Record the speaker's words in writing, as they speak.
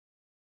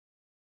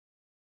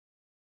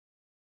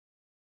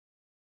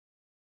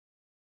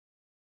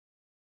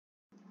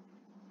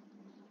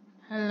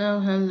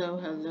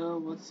Hello,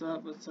 what's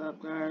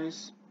up,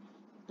 guys?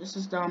 This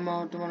is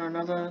Domo doing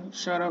another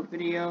shout out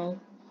video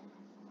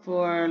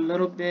for a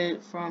little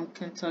bit from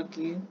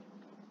Kentucky.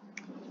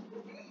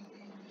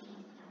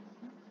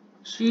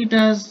 She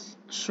does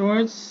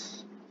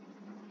shorts,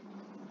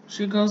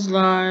 she goes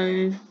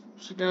live,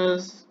 she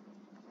does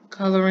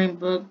coloring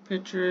book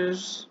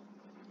pictures,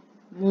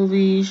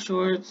 movie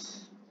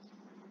shorts.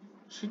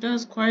 She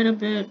does quite a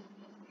bit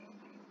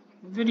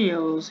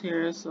videos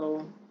here,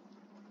 so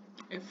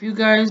if you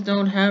guys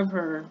don't have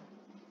her,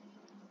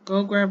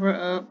 go grab her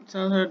up,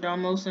 tell her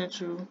Domo sent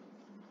you.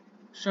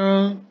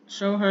 Show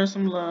her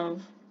some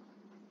love.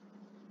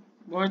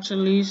 Watch at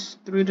least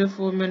 3 to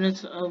 4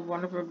 minutes of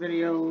one of her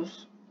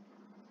videos,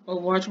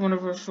 or watch one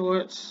of her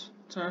shorts.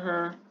 Tell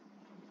her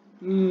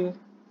you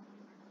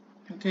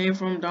came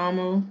from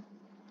Domo,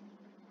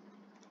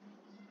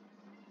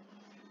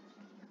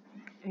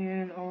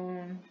 and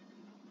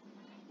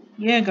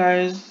yeah,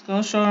 guys,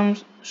 go show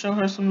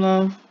her some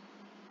love.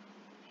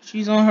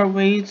 She's on her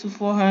way to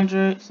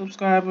 400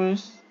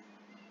 subscribers,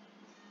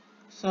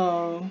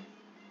 so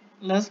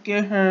let's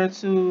get her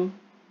to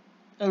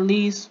at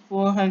least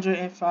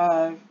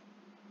 405.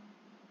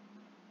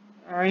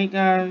 Alright,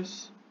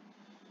 guys.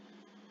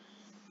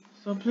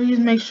 So please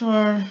make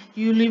sure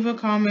you leave a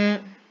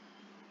comment,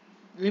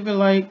 leave a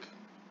like,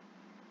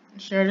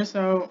 share this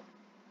out,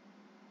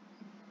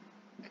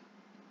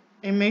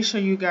 and make sure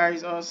you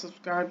guys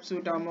subscribe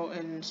to Domo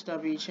and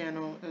Stubby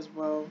channel as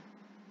well.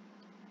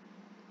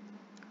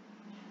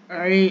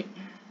 Alright,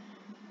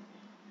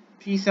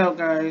 peace out,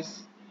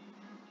 guys.